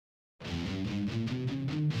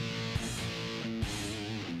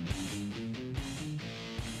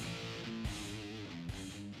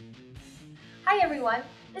Hi everyone,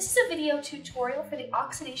 this is a video tutorial for the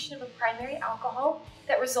oxidation of a primary alcohol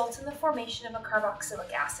that results in the formation of a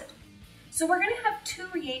carboxylic acid. So we're going to have two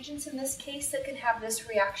reagents in this case that can have this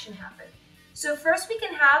reaction happen. So first we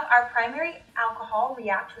can have our primary alcohol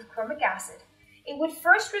react with chromic acid. It would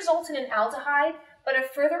first result in an aldehyde, but a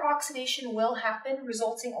further oxidation will happen,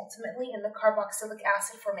 resulting ultimately in the carboxylic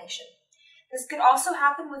acid formation. This could also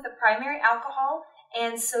happen with a primary alcohol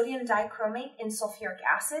and sodium dichromate in sulfuric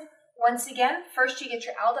acid. Once again, first you get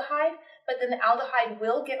your aldehyde, but then the aldehyde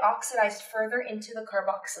will get oxidized further into the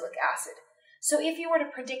carboxylic acid. So if you were to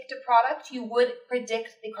predict a product, you would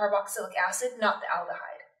predict the carboxylic acid, not the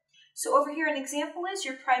aldehyde. So over here an example is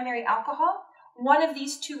your primary alcohol. One of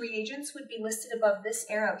these two reagents would be listed above this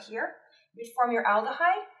arrow here. You'd form your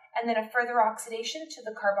aldehyde and then a further oxidation to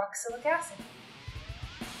the carboxylic acid.